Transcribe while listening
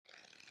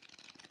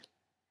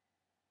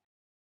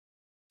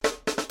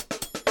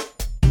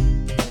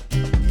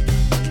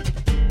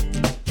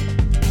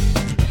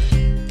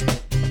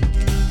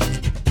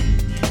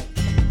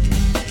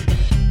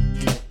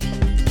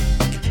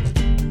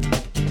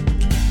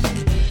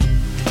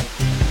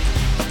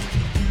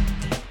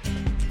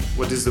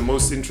what is the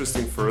most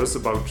interesting for us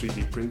about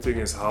 3D printing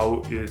is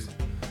how it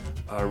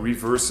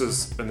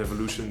reverses an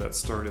evolution that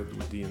started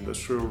with the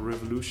Industrial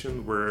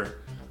Revolution, where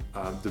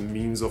the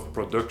means of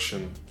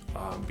production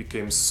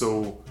became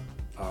so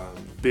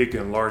big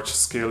and large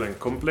scale and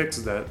complex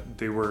that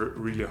they were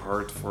really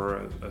hard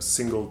for a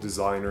single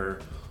designer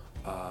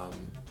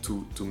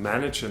to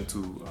manage and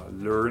to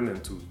learn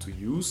and to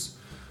use.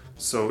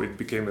 So it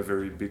became a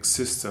very big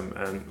system,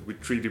 and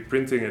with 3D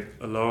printing it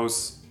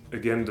allows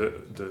again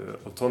the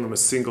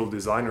autonomous single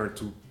designer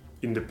to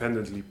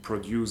independently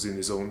produce in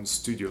his own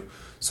studio.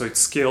 So it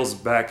scales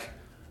back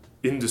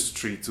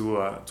industry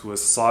to a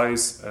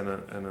size and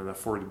an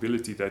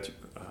affordability that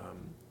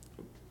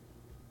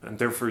and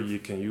therefore you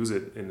can use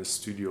it in a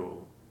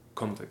studio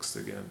context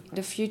again.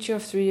 The future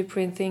of 3D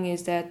printing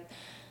is that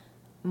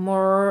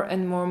more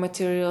and more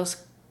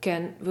materials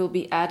will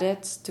be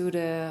added to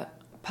the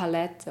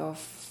palette of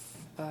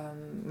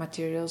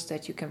materials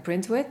that you can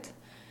print with.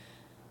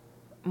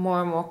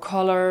 More and more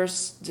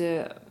colors,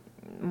 the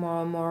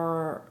more and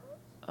more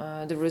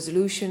the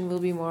resolution will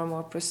be more and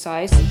more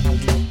precise.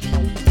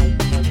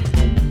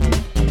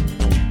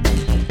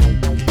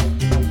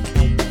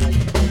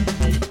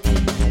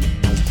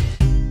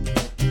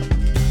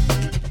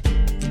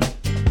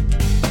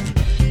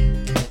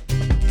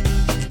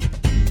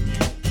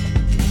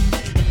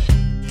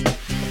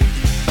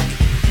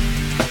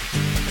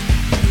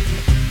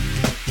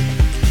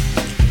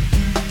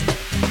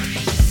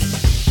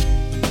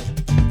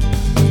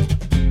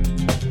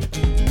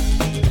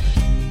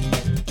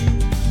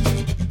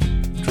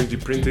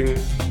 3D printing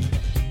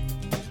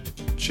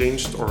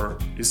changed or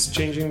is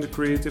changing the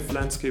creative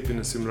landscape in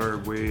a similar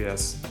way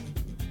as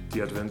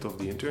the advent of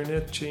the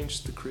internet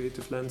changed the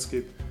creative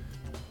landscape.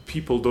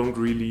 People don't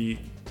really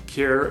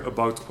care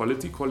about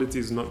quality. Quality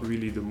is not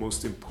really the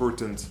most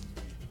important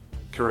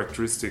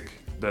characteristic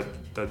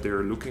that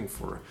they're looking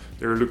for.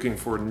 They're looking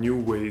for new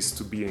ways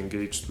to be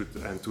engaged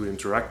with and to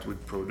interact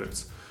with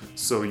products.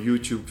 So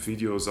YouTube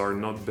videos are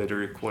not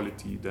better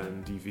quality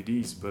than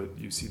DVDs, but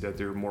you see that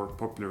they're more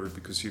popular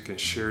because you can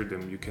share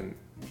them. You can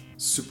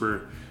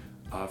super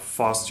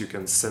fast, you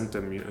can send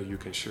them, you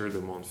can share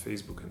them on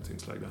Facebook and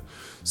things like that.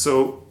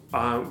 So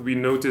we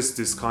noticed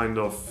this kind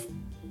of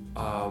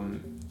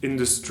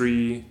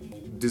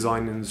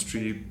design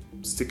industry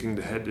sticking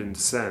the head in the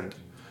sand.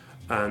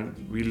 And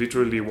we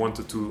literally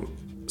wanted to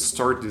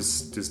start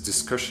this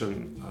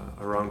discussion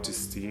around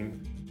this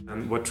theme.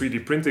 And what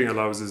 3D printing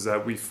allows is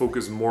that we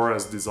focus more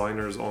as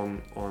designers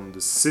on the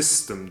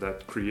system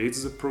that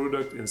creates the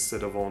product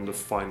instead of on the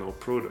final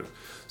product.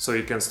 So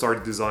you can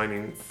start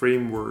designing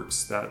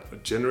frameworks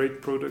that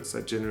generate products,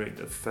 that generate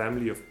a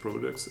family of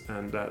products,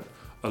 and that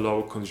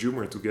allow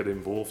consumer to get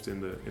involved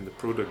in the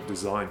product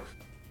design.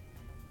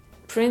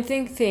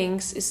 Printing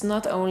things is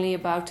not only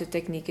about the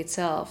technique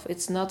itself.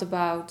 It's not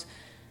about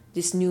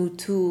this new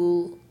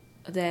tool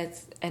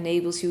that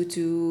enables you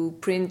to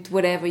print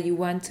whatever you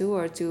want to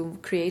or to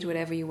create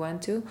whatever you want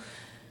to.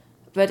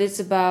 But it's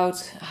about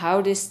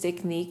how this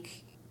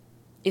technique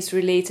is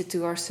related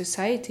to our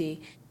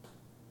society.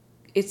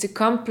 It's a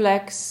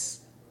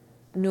complex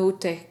new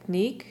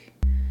technique,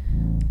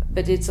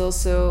 but it's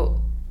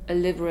also a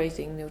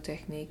liberating new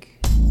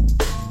technique.